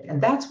project.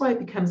 And that's why it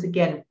becomes,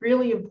 again,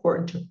 really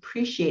important to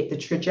appreciate the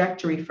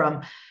trajectory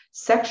from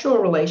sexual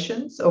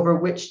relations, over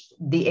which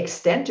the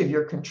extent of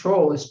your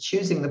control is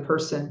choosing the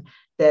person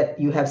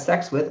that you have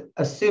sex with,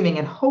 assuming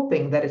and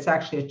hoping that it's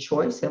actually a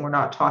choice and we're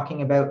not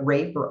talking about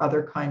rape or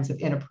other kinds of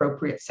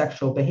inappropriate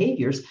sexual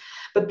behaviors.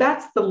 But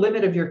that's the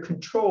limit of your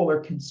control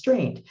or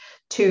constraint,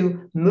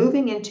 to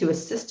moving into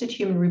assisted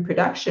human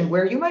reproduction,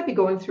 where you might be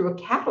going through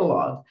a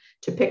catalog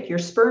to pick your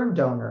sperm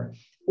donor,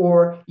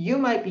 or you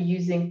might be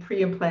using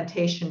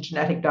pre-implantation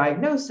genetic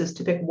diagnosis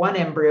to pick one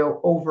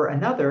embryo over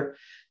another,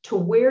 to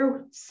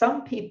where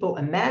some people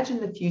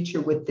imagine the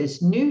future with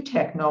this new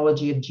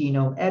technology of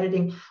genome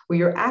editing, where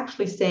you're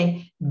actually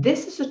saying,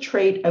 this is a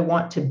trait I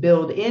want to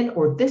build in,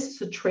 or this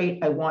is a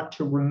trait I want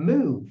to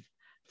remove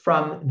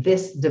from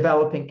this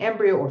developing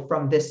embryo or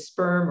from this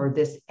sperm or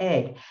this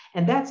egg.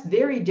 And that's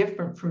very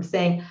different from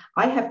saying,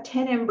 I have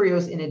 10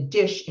 embryos in a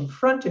dish in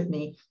front of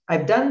me,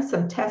 I've done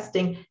some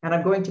testing, and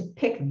I'm going to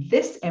pick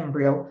this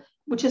embryo,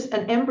 which is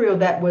an embryo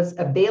that was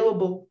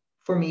available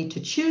for me to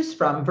choose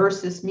from,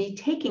 versus me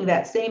taking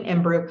that same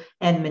embryo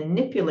and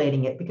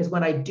manipulating it. Because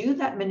when I do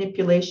that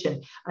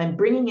manipulation, I'm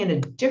bringing in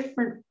a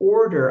different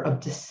order of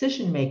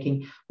decision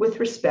making with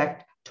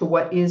respect to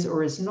what is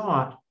or is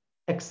not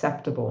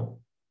acceptable.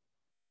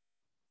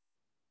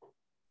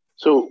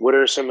 So what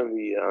are some of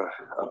the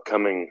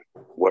upcoming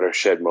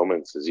watershed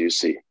moments as you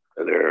see?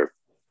 Are there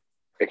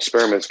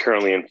experiments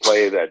currently in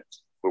play that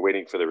we're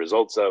waiting for the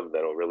results of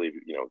that'll really,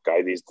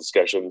 guide these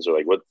discussions, or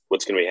like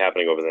what's going to be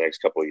happening over the next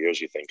couple of years,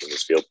 you think, in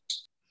this field?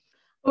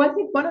 Well, I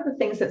think one of the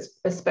things that's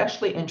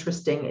especially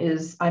interesting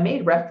is I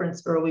made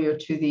reference earlier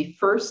to the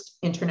first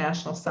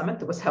international summit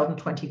that was held in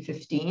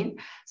 2015,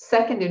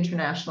 second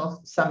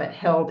international summit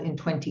held in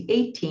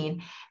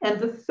 2018, and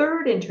the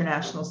third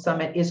international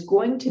summit is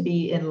going to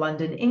be in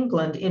London,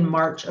 England in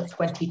March of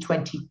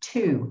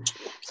 2022.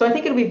 So I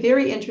think it'll be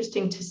very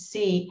interesting to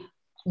see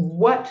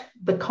what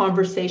the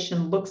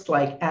conversation looks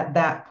like at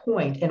that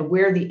point and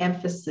where the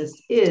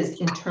emphasis is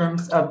in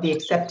terms of the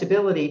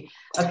acceptability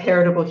of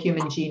heritable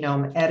human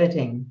genome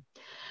editing.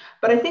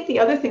 But I think the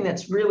other thing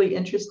that's really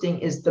interesting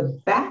is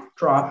the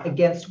backdrop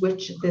against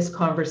which this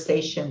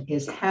conversation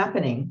is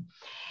happening.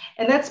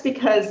 And that's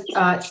because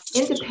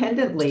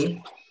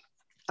independently,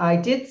 I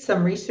did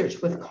some research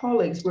with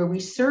colleagues where we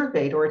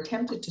surveyed or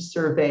attempted to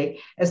survey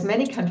as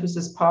many countries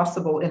as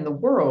possible in the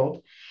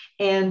world.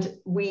 And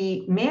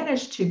we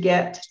managed to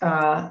get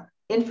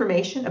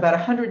information about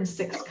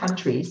 106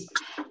 countries.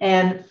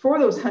 And for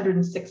those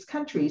 106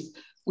 countries,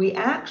 we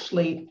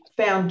actually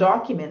found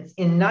documents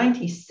in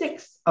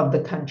 96 of the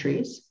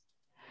countries.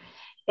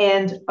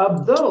 And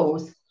of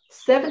those,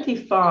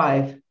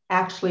 75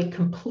 actually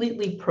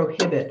completely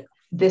prohibit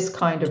this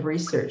kind of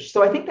research.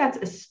 So I think that's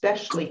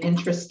especially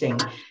interesting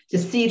to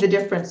see the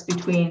difference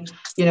between,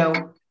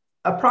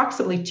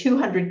 approximately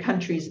 200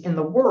 countries in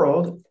the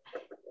world,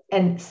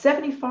 and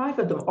 75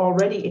 of them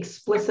already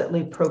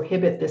explicitly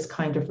prohibit this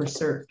kind of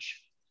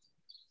research.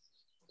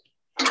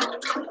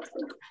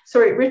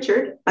 Sorry,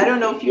 Richard, I don't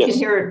know if you can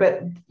hear it,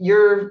 but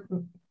your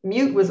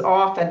mute was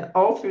off, and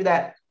all through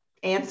that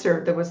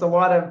answer, there was a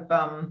lot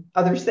of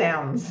other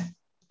sounds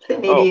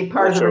that may be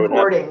part of the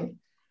recording.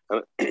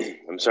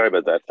 I'm sorry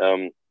about that.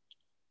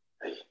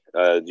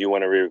 Do you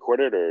want to re-record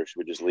it, or should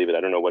we just leave it?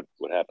 I don't know what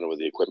happened with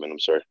the equipment. I'm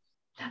sorry.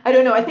 I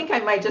don't know. I think I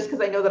might, just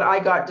because I know that I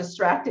got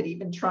distracted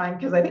even trying,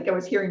 because I think I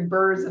was hearing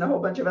birds and a whole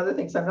bunch of other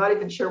things. I'm not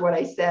even sure what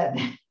I said.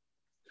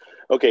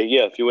 Okay,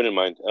 yeah, if you wouldn't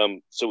mind.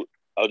 So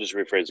I'll just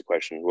rephrase the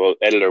question. Well,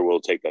 editor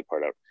will take that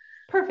part out.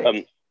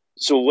 Perfect.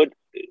 So what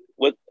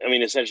I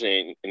mean,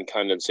 essentially in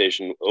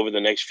condensation, over the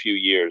next few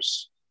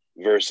years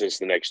versus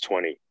the next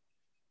 20,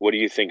 what do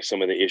you think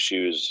some of the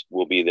issues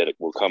will be that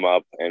will come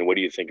up, and what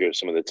do you think are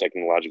some of the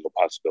technological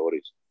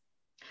possibilities?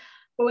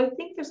 Well, I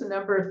think there's a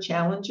number of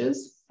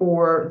challenges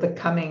for the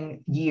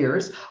coming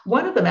years.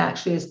 One of them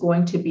actually is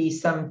going to be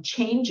some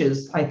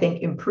changes, I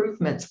think,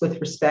 improvements with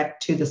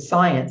respect to the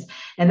science.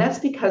 And that's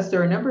because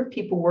there are a number of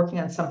people working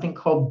on something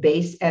called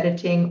base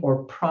editing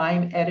or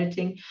prime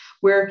editing,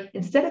 where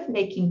instead of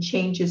making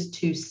changes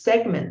to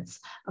segments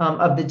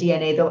of the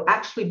DNA, they'll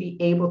actually be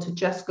able to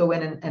just go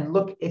in and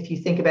look, if you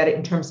think about it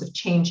in terms of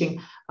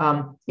changing,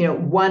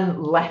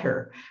 one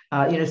letter.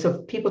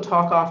 So people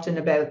talk often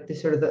about the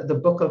sort of the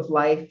book of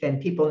life, and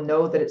people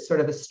know that it's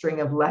sort of a string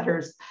of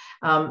letters.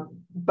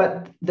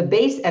 But the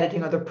base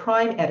editing or the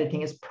prime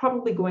editing is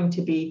probably going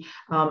to be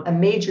a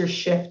major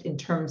shift in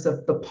terms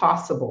of the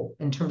possible,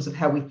 in terms of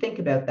how we think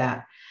about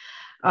that.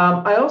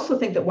 I also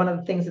think that one of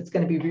the things that's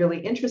going to be really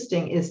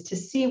interesting is to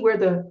see where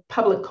the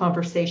public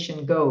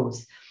conversation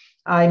goes.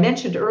 I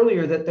mentioned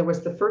earlier that there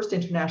was the first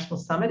international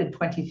summit in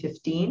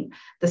 2015,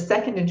 the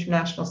second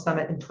international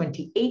summit in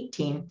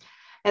 2018,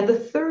 and the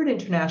third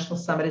international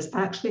summit is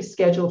actually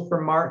scheduled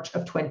for March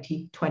of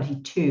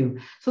 2022.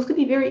 So it's going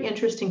to be very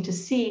interesting to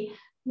see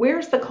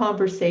where's the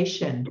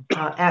conversation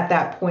at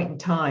that point in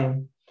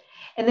time.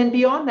 And then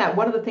beyond that,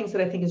 one of the things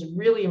that I think is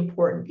really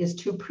important is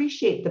to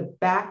appreciate the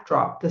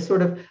backdrop, the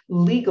sort of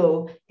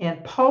legal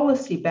and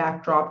policy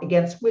backdrop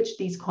against which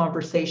these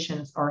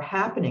conversations are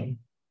happening.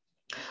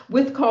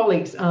 With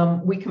colleagues,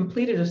 we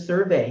completed a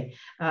survey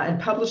and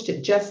published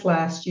it just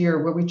last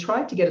year where we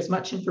tried to get as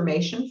much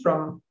information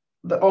from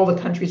all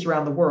the countries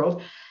around the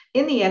world.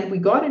 In the end, we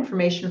got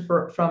information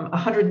from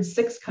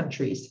 106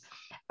 countries.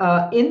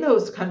 In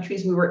those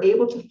countries, we were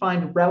able to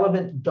find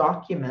relevant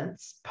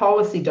documents,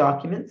 policy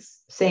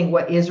documents, saying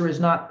what is or is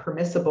not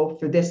permissible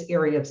for this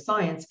area of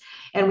science.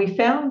 And we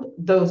found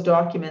those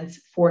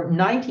documents for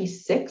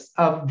 96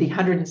 of the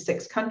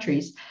 106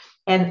 countries.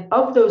 And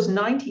of those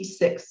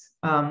 96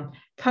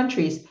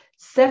 countries,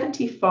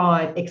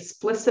 75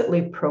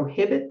 explicitly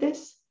prohibit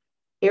this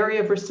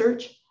area of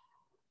research.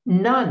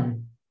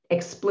 None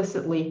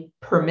explicitly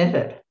permit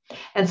it.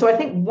 And so I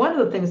think one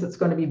of the things that's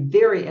going to be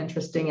very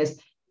interesting is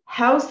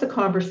how's the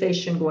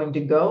conversation going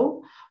to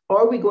go?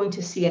 Are we going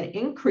to see an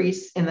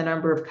increase in the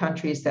number of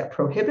countries that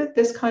prohibit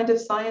this kind of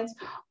science?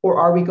 Or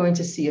are we going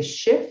to see a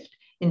shift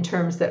in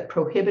terms that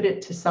prohibit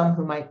it to some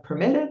who might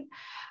permit it?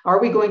 Are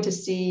we going to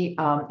see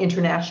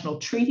international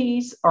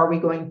treaties? Are we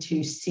going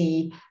to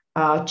see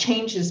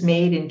changes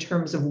made in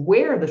terms of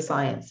where the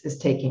science is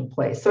taking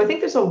place? So I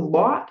think there's a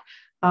lot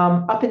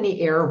up in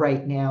the air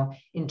right now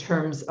in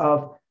terms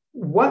of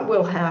what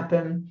will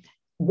happen,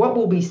 what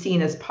will be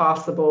seen as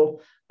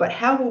possible, but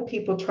how will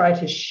people try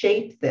to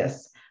shape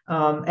this,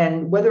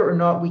 and whether or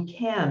not we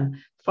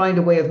can find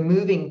a way of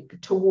moving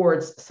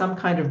towards some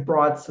kind of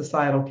broad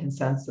societal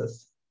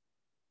consensus.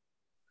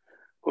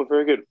 Well,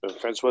 very good.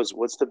 Francoise,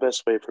 what's the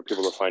best way for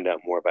people to find out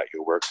more about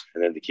your work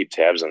and then to keep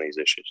tabs on these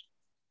issues?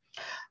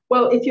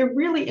 Well, if you're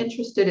really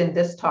interested in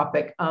this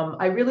topic,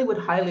 I really would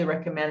highly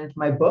recommend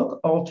my book,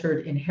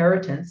 Altered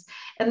Inheritance.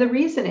 And the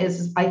reason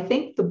is I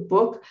think the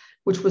book,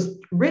 which was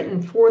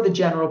written for the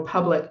general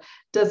public,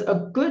 does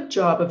a good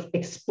job of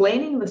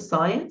explaining the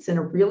science in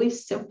a really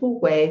simple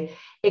way,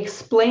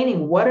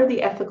 explaining what are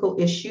the ethical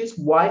issues,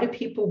 why do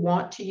people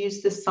want to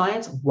use this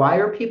science, why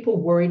are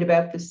people worried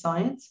about this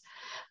science?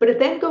 But it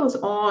then goes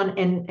on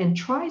and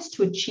tries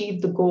to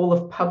achieve the goal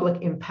of public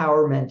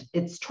empowerment.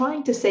 It's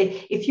trying to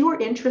say, if you are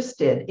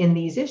interested in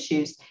these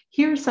issues,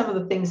 here's some of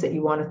the things that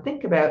you want to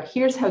think about.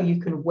 Here's how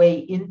you can weigh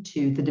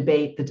into the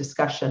debate, the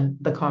discussion,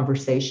 the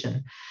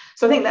conversation.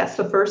 So I think that's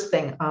the first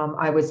thing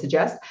I would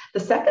suggest. The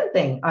second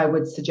thing I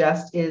would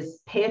suggest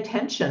is pay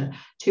attention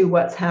to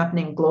what's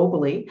happening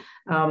globally.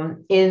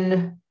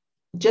 In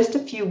just a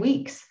few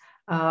weeks,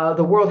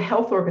 the World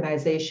Health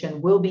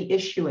Organization will be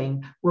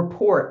issuing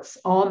reports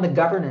on the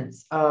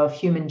governance of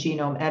human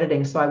genome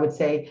editing. So I would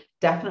say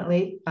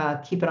definitely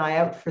keep an eye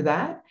out for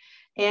that.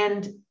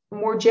 And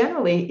more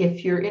generally,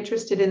 if you're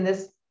interested in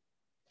this,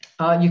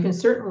 you can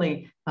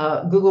certainly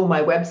Google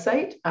my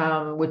website,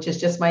 which is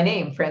just my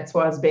name,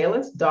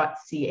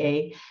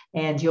 francoisebaylis.ca,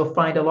 and you'll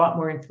find a lot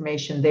more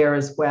information there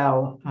as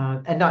well,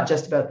 and not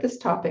just about this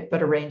topic,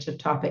 but a range of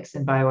topics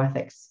in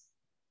bioethics.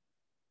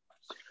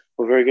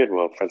 Well, very good.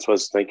 Well,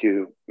 Francoise, thank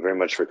you very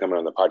much for coming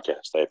on the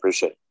podcast. I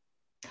appreciate it.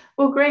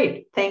 Well,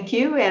 great. Thank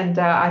you. And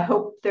I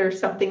hope there's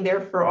something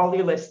there for all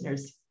your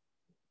listeners.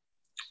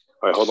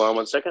 All right, hold on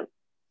one second.